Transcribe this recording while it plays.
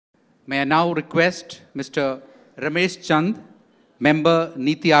May I now request Mr. RameshChand, member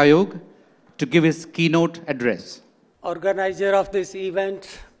NITI Aayog, to give his keynote address. Organizer of this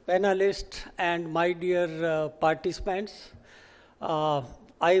event, panelists, and my dear participants,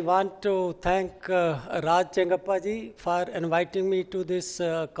 I want to thank Raj Chengappaji for inviting me to this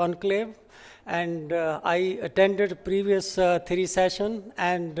conclave. And I attended previous 3 sessions,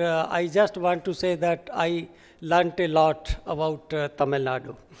 and I just want to say that I learnt a lot about Tamil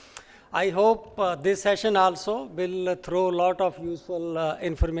Nadu. I hope this session also will throw a lot of useful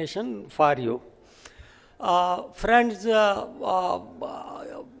information for you. Friends, you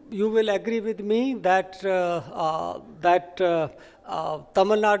will agree with me that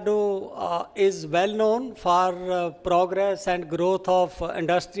Tamil Nadu is well known for progress and growth of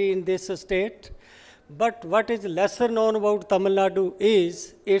industry in this state. But what is lesser known about Tamil Nadu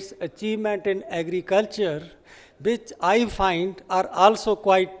is its achievement in agriculture, which I find are also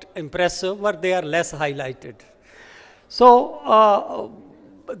quite impressive, but they are less highlighted. So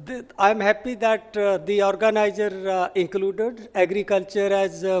I'm happy that the organizer included agriculture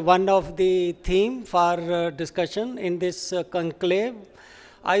as one of the theme for discussion in this conclave.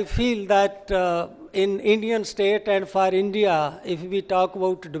 I feel that in Indian state and for India, if we talk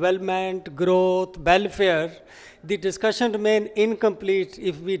about development, growth, welfare, the discussion remains incomplete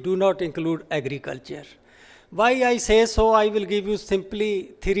if we do not include agriculture. Why I say so, I will give you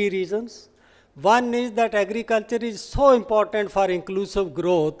simply 3 reasons. One is that agriculture is so important for inclusive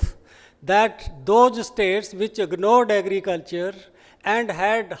growth that those states which ignored agriculture and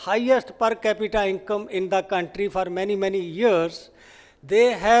had highest per capita income in the country for many, many years,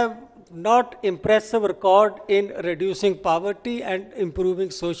 they have not impressive record in reducing poverty and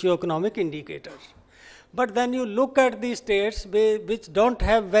improving socio-economic indicators. But then you look at the states which don't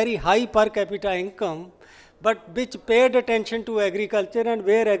have very high per capita income, but which paid attention to agriculture and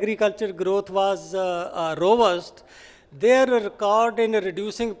where agriculture growth was robust, their record in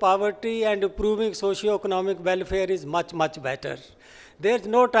reducing poverty and improving socio-economic welfare is much, much better. There's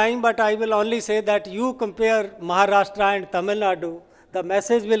no time, but I will only say that you compare Maharashtra and Tamil Nadu, the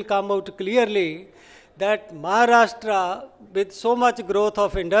message will come out clearly that Maharashtra, with so much growth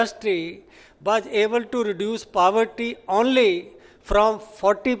of industry, was able to reduce poverty only from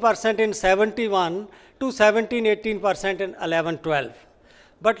 40% in 71 to 17-18% in 11-12.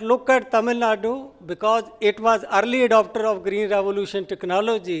 But look at Tamil Nadu, because it was early adopter of Green Revolution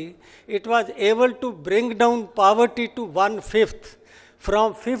technology, it was able to bring down poverty to 1/5,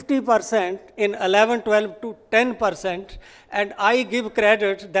 from 50% in 11-12 to 10%, and I give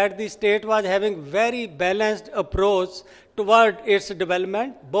credit that the state was having very balanced approach toward its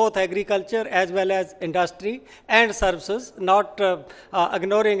development, both agriculture as well as industry and services, not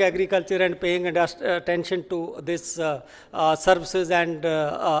ignoring agriculture and paying attention to this services and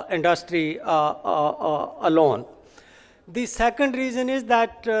industry alone. The second reason is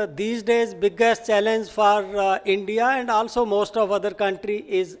that these days biggest challenge for India and also most of other country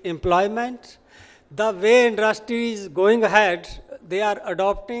is employment. The way industry is going ahead, they are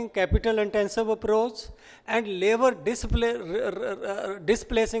adopting capital intensive approach and labor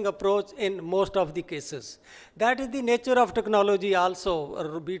displacing approach in most of the cases. That is the nature of technology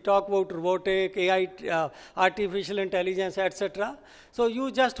also. We talk about robotic, AI, artificial intelligence, etc. So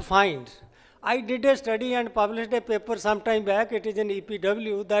you just find. I did a study and published a paper some time back, it is in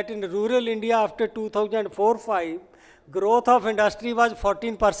EPW, that in rural India after 2004-05, growth of industry was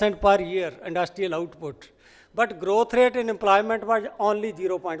 14% per year, industrial output. But growth rate in employment was only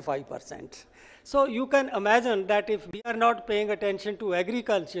 0.5%. So you can imagine that if we are not paying attention to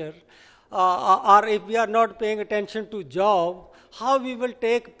agriculture, or if we are not paying attention to job, how we will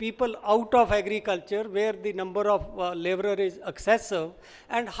take people out of agriculture where the number of laborer is excessive,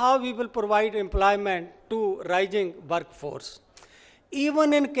 and how we will provide employment to rising workforce.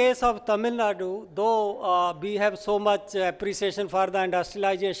 Even in case of Tamil Nadu, though we have so much appreciation for the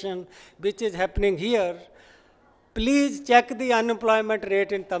industrialization which is happening here, please check the unemployment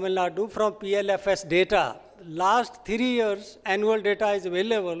rate in Tamil Nadu from PLFS data. Last 3 years, annual data is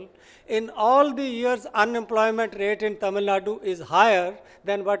available. In all the years, unemployment rate in Tamil Nadu is higher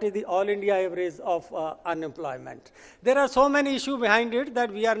than what is the all India average of unemployment. There are so many issues behind it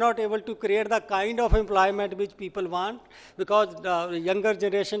that we are not able to create the kind of employment which people want, because the younger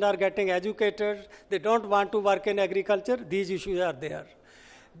generation are getting educated, they don't want to work in agriculture, these issues are there.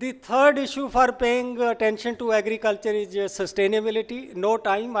 The third issue for paying attention to agriculture is sustainability. No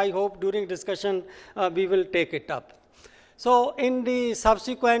time, I hope during discussion we will take it up. So in the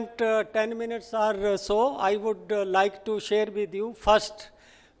subsequent 10 minutes or so, I would like to share with you first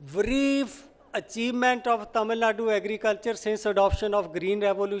brief achievement of Tamil Nadu agriculture since adoption of Green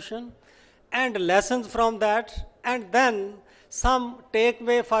Revolution and lessons from that, and then some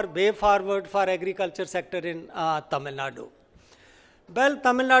takeaway for way forward for agriculture sector in Tamil Nadu. Well,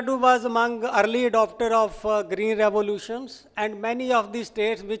 Tamil Nadu was among early adopter of Green Revolutions, and many of the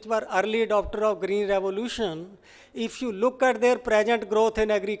states which were early adopter of Green Revolution, if you look at their present growth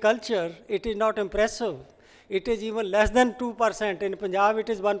in agriculture, it is not impressive. It is even less than 2%. In Punjab, it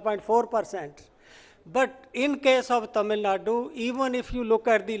is 1.4%. But in case of Tamil Nadu, even if you look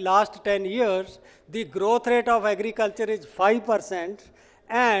at the last 10 years, the growth rate of agriculture is 5%,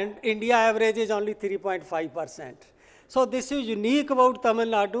 and India average is only 3.5%. So this is unique about Tamil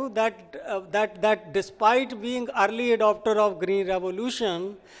Nadu, that despite being early adopter of Green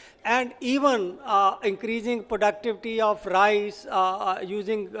Revolution and even increasing productivity of rice,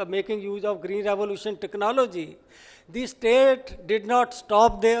 making use of Green Revolution technology, the state did not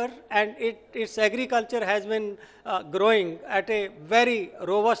stop there, and its agriculture has been growing at a very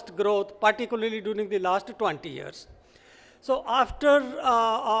robust growth, particularly during the last 20 years. So after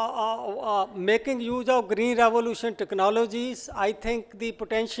making use of Green Revolution technologies, I think the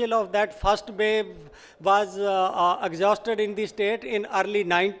potential of that first wave was exhausted in the state in early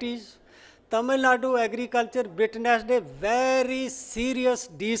 90s. Tamil Nadu agriculture witnessed a very serious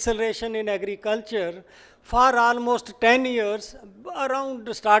deceleration in agriculture for almost 10 years,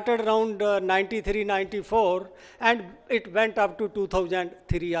 started around 93, 94, and it went up to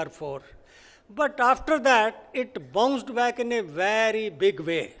 2003 or 4. But after that, it bounced back in a very big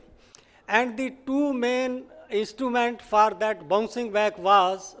way. And the two main instruments for that bouncing back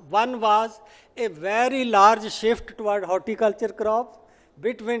one was a very large shift toward horticulture crops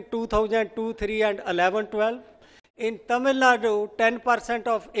between 2002-03 and 11-12. In Tamil Nadu, 10%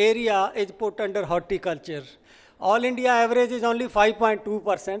 of area is put under horticulture. All India average is only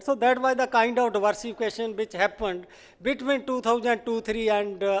 5.2%. So that was the kind of diversification which happened between 2002-03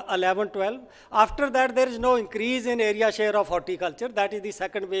 and 11-12. After that, there is no increase in area share of horticulture. That is the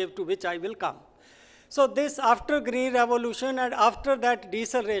second wave to which I will come. So this after Green Revolution and after that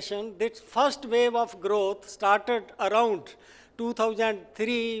deceleration, this first wave of growth started around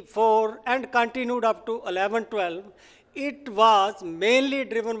 2003-04 and continued up to 11-12. It was mainly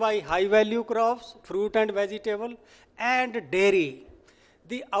driven by high-value crops, fruit and vegetable, and dairy.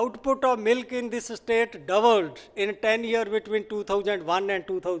 The output of milk in this state doubled in 10 years between 2001 and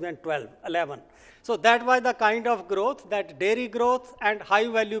 2011. So that was the kind of growth, that dairy growth and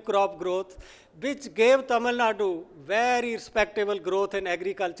high-value crop growth, which gave Tamil Nadu very respectable growth in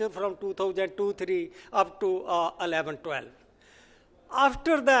agriculture from 2002-03 up to 11-12.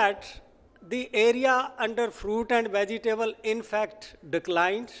 After that, the area under fruit and vegetable, in fact,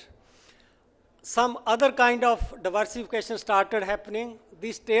 declined. Some other kind of diversification started happening.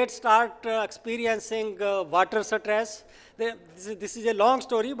 The states start experiencing water stress. This is a long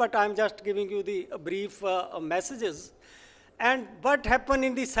story, but I'm just giving you the brief messages. And what happened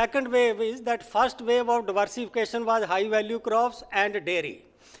in the second wave is that first wave of diversification was high-value crops and dairy.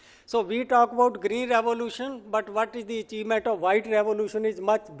 So we talk about Green Revolution, but what is the achievement of White Revolution is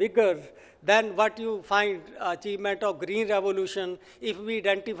much bigger than what you find achievement of Green Revolution if we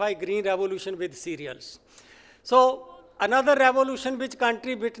identify Green Revolution with cereals. So another revolution which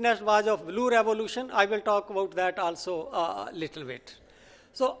country witnessed was of Blue Revolution. I will talk about that also a little bit.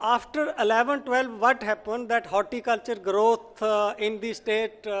 So after 11-12, what happened that horticulture growth in the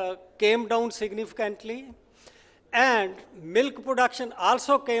state came down significantly. And milk production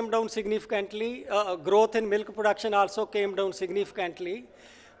also came down significantly. Growth in milk production also came down significantly.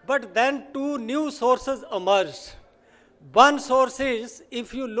 But then two new sources emerged. One source is,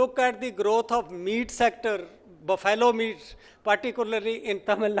 if you look at the growth of meat sector, buffalo meat, particularly in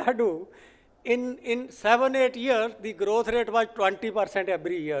Tamil Nadu, in 7-8 years, the growth rate was 20%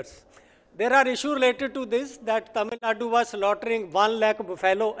 every year. There are issues related to this, that Tamil Nadu was slaughtering 1 lakh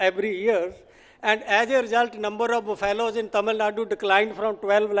buffalo every year. And as a result, number of buffaloes in Tamil Nadu declined from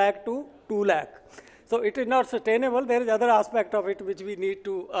 12 lakh to 2 lakh. So it is not sustainable. There is other aspect of it which we need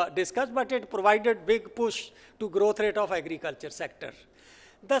to discuss, but it provided big push to growth rate of agriculture sector.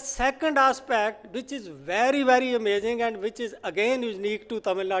 The second aspect, which is very, very amazing and which is again unique to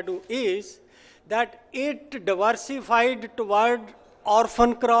Tamil Nadu, is that it diversified toward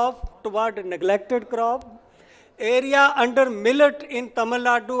orphan crop, toward neglected crop. Area under millet in Tamil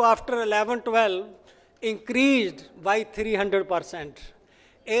Nadu after 11-12 increased by 300%.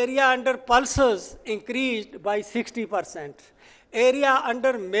 Area under pulses increased by 60%. Area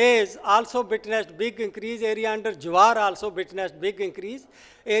under maize also witnessed big increase. Area under jowar also witnessed big increase.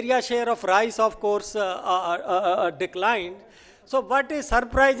 Area share of rice, of course, declined. So what is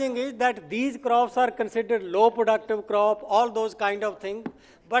surprising is that these crops are considered low productive crop, all those kind of things.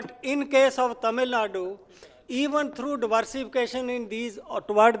 But in case of Tamil Nadu, even through diversification in these,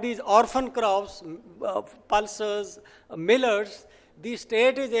 toward these orphan crops, pulses, millets, the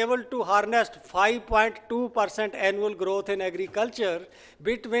state is able to harness 5.2% annual growth in agriculture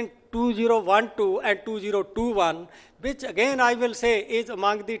between 2012 and 2021, which again I will say is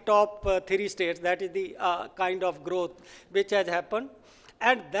among the top 3 states. That is the kind of growth which has happened.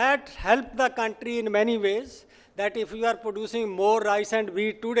 And that helped the country in many ways, that if you are producing more rice and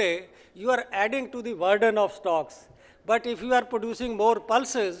wheat today, you are adding to the burden of stocks. But if you are producing more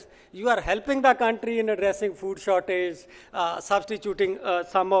pulses, you are helping the country in addressing food shortage, substituting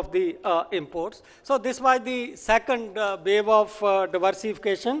some of the imports. So this was the second wave of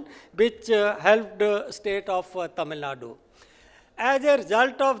diversification, which helped the state of Tamil Nadu. As a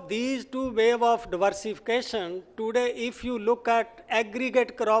result of these two waves of diversification, today if you look at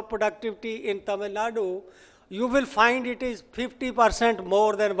aggregate crop productivity in Tamil Nadu, you will find it is 50%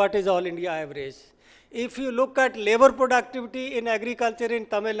 more than what is all India average. If you look at labor productivity in agriculture in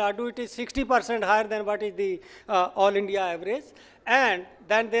Tamil Nadu, it is 60% higher than what is the all India average. And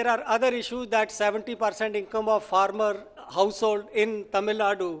then there are other issues that 70% income of farmer household in Tamil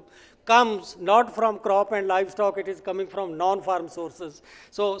Nadu comes not from crop and livestock, it is coming from non-farm sources.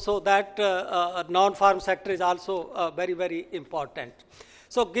 So that non-farm sector is also very, very important.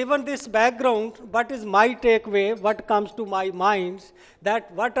 So given this background, what is my takeaway, what comes to my mind, that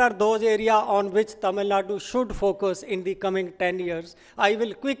what are those areas on which Tamil Nadu should focus in the coming 10 years? I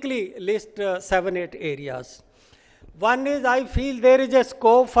will quickly list 7-8 areas. One is, I feel there is a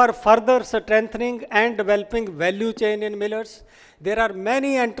scope for further strengthening and developing value chain in millets. There are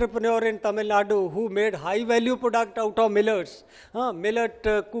many entrepreneurs in Tamil Nadu who made high value product out of millets. Millet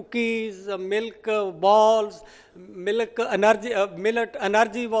cookies, milk balls, millet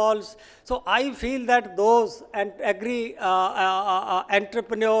energy balls. So I feel that those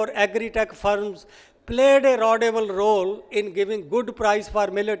entrepreneur, agri-tech firms played a laudable role in giving good price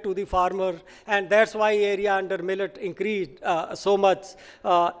for millet to the farmer, and that's why area under millet increased so much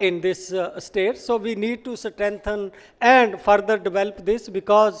in this state. So we need to strengthen and further develop this,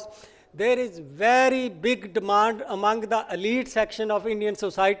 because there is very big demand among the elite section of Indian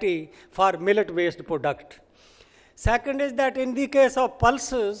society for millet-based product. Second is that in the case of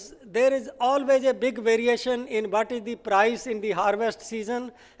pulses, there is always a big variation in what is the price in the harvest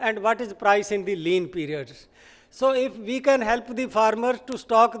season and what is price in the lean periods. So if we can help the farmers to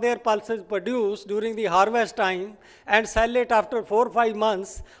stock their pulses produced during the harvest time and sell it after 4 or 5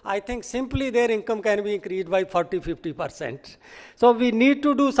 months, I think simply their income can be increased by 40–50%. So we need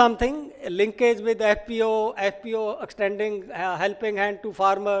to do something, linkage with FPO extending helping hand to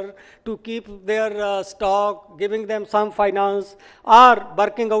farmer to keep their stock, giving them some finance, or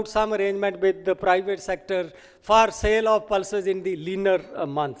working out some arrangement with the private sector for sale of pulses in the leaner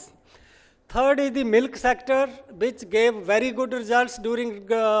months. Third is the milk sector, which gave very good results during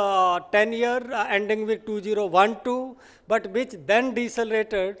 10 years, ending with 2012, but which then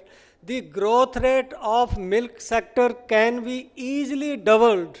decelerated. The growth rate of milk sector can be easily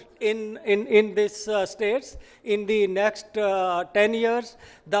doubled in this states in the next 10 years.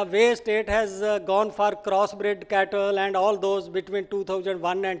 The way state has gone for crossbred cattle and all those between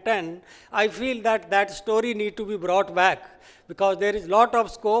 2001 and 10, I feel that that story need to be brought back, because there is lot of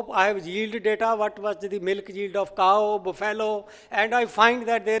scope. I have yield data, what was the milk yield of cow, buffalo, and I find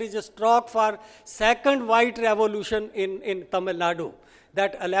that there is a stroke for second white revolution in Tamil Nadu.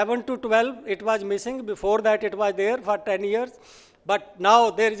 That 11 to 12, it was missing. Before that, it was there for 10 years. But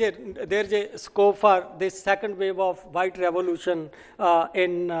now there is a scope for this second wave of white revolution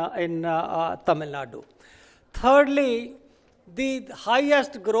in Tamil Nadu. Thirdly, the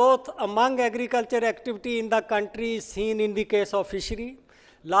highest growth among agriculture activity in the country is seen in the case of fishery.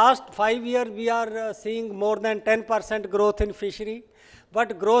 Last 5 years, we are seeing more than 10% growth in fishery.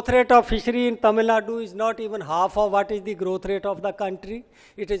 But growth rate of fishery in Tamil Nadu is not even half of what is the growth rate of the country.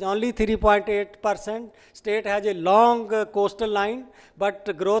 It is only 3.8%. State has a long coastal line,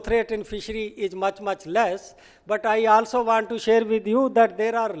 but growth rate in fishery is much, much less. But I also want to share with you that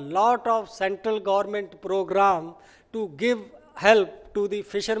there are a lot of central government programs to give help to the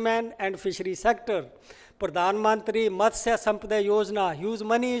fishermen and fishery sector. Pradhan Mantri Matsya Sampada Yojana, huge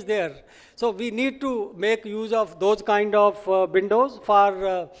money is there. So we need to make use of those kind of windows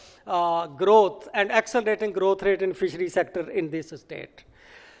for growth and accelerating growth rate in fishery sector in this state.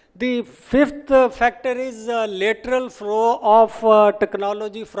 The fifth factor is lateral flow of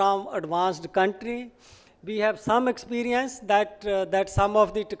technology from advanced country. we have some experience that, that some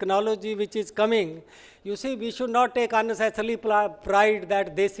of the technology which is coming, you see, we should not take unnecessarily pride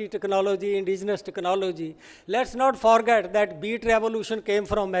that desi technology, indigenous technology. Let's not forget that beet revolution came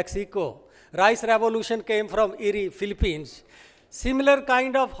from Mexico. Rice revolution came from Erie, Philippines. Similar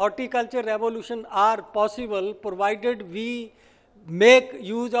kind of horticulture revolution are possible provided we make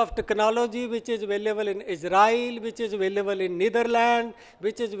use of technology which is available in Israel, which is available in Netherlands,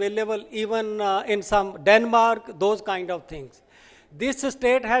 which is available even in some Denmark, those kind of things. This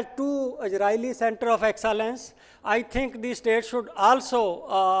state has 2 Israeli Center of Excellence. I think the state should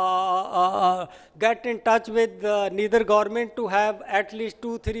also get in touch with neither government to have at least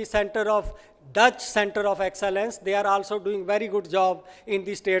 2-3 center of Dutch Center of Excellence. They are also doing very good job in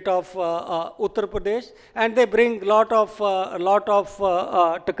the state of Uttar Pradesh, and they bring lot of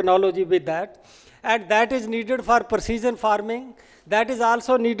technology with that. And that is needed for precision farming. That is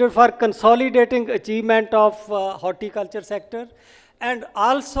also needed for consolidating achievement of horticulture sector. And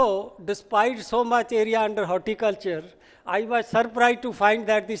also, despite so much area under horticulture, I was surprised to find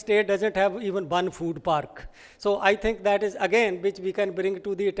that the state doesn't have even one food park. So I think that is again which we can bring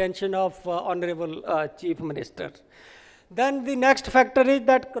to the attention of Honorable Chief Minister. Then the next factor is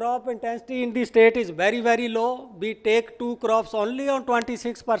that crop intensity in the state is very, very low. We take 2 crops only on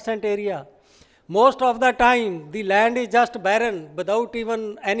 26% area. Most of the time, the land is just barren without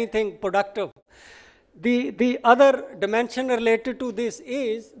even anything productive. The other dimension related to this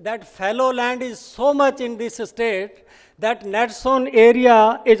is that fallow land is so much in this state that net sown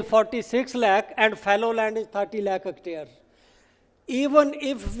area is 46 lakh and fallow land is 30 lakh hectares. Even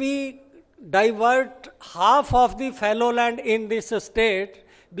if we divert half of the fallow land in this state,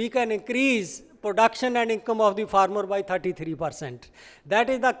 we can increase production and income of the farmer by 33%. That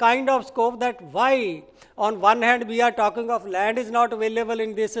is the kind of scope that why on one hand we are talking of land is not available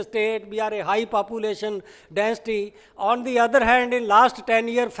in this state, we are a high population density. On the other hand, in last 10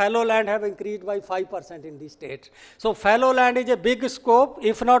 years, fallow land have increased by 5% in the state. So fallow land is a big scope.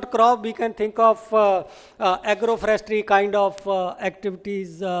 If not crop, we can think of agroforestry kind of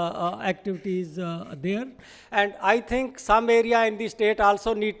activities there. And I think some area in the state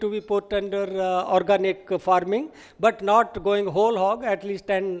also need to be put under organic farming, but not going whole hog, at least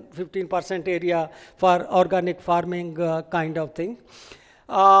 10-15% area for organic farming kind of thing.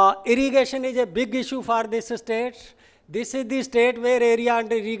 Irrigation is a big issue for this state. This is the state where area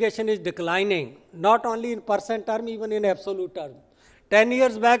under irrigation is declining, not only in percent term, even in absolute term. 10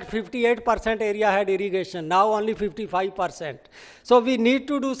 years back, 58% area had irrigation, now only 55%. So we need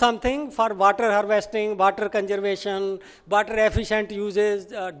to do something for water harvesting, water conservation, water efficient uses,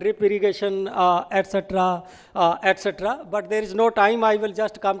 drip irrigation, etc., etc. But there is no time, I will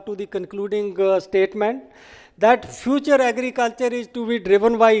just come to the concluding statement that future agriculture is to be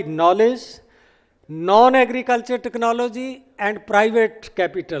driven by knowledge, non-agriculture technology and private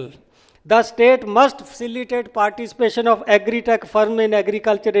capital. The state must facilitate participation of agri-tech firms in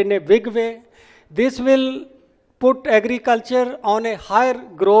agriculture in a big way. This will put agriculture on a higher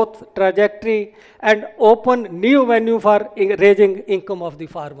growth trajectory and open new venue for raising income of the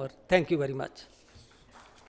farmer. Thank you very much.